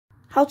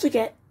how to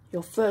get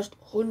your first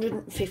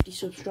 150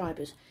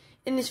 subscribers.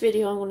 In this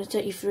video I'm going to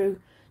take you through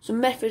some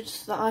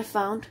methods that I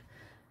found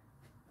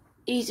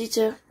easy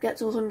to get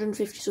to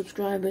 150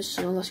 subscribers,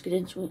 so let's get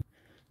into it.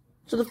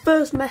 So the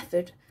first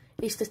method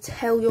is to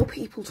tell your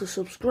people to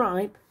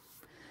subscribe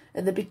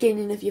at the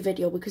beginning of your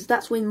video, because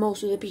that's when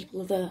most of the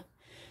people are there.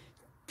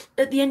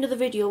 At the end of the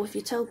video, if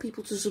you tell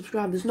people to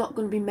subscribe, there's not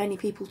going to be many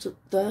people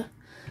there,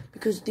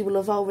 because they will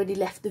have already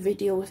left the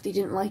video if they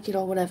didn't like it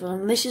or whatever.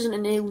 And this isn't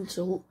an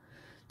insult,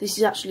 this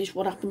is actually just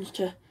what happens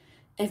to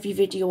every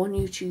video on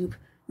YouTube.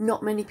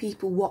 Not many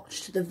people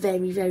watch to the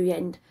very, very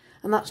end,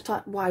 and that's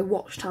why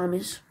watch time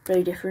is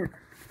very different.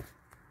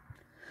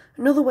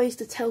 Another way is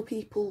to tell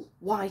people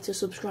why to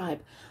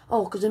subscribe.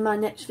 Oh, because in my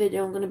next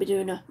video I'm going to be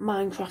doing a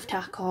Minecraft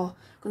hack, or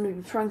going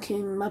to be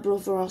pranking my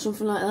brother or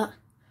something like that.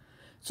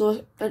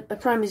 So a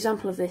prime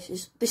example of this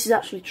is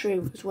actually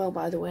true as well,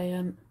 by the way.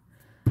 I'm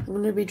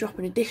going to be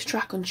dropping a diss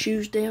track on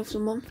Tuesday of the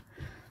month.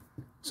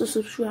 So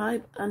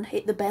subscribe and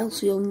hit the bell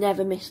so you'll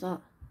never miss that,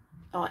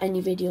 or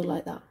any video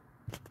like that.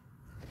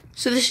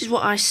 So this is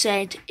what I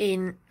said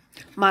in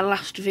my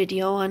last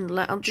video, and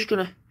I'm just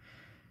going to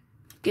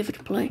give it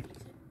a play.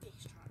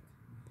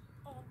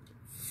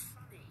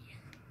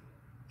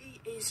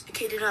 He is a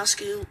kid in our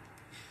school.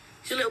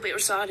 He's a little bit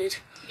retarded.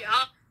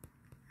 Yeah.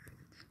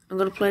 I'm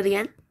going to play it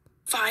again.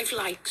 5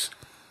 likes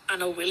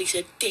and I'll release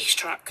a diss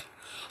track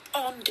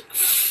on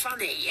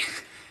Fanny.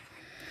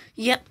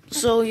 Yep,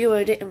 so you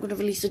heard it. I'm going to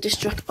release a diss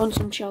track on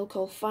some child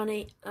called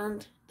Fanny,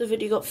 and the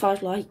video got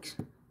 5 likes.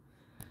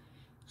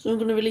 So I'm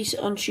going to release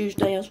it on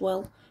Tuesday as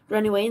well. But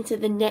anyway, into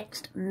the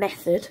next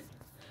method.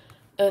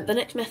 The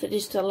next method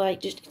is to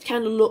just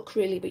kind of look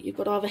really, but you've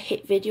got to have a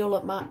hit video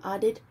like I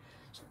did.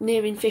 It's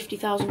nearing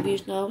 50,000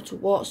 views now. It's a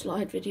water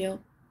slide video.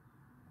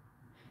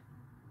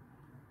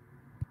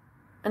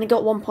 And it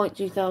got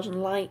 1.2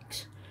 thousand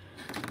likes.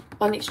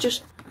 And it's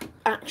just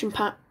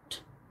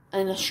action-packed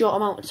in a short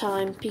amount of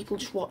time. People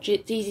just watch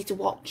it. It's easy to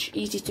watch,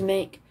 easy to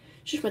make.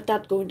 It's just my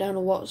dad going down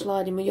a water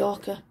slide in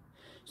Mallorca.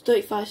 It's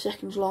 35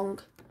 seconds long.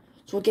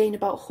 So I gained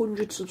about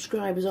 100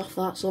 subscribers off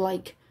that. So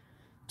like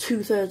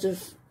 2/3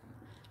 of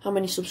how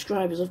many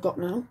subscribers I've got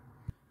now.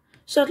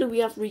 Sadly, we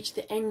have reached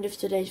the end of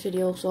today's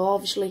video. So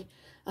obviously,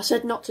 I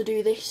said not to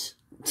do this,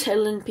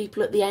 telling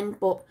people at the end.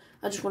 But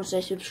I just want to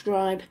say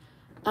subscribe.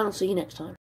 And I'll see you next time.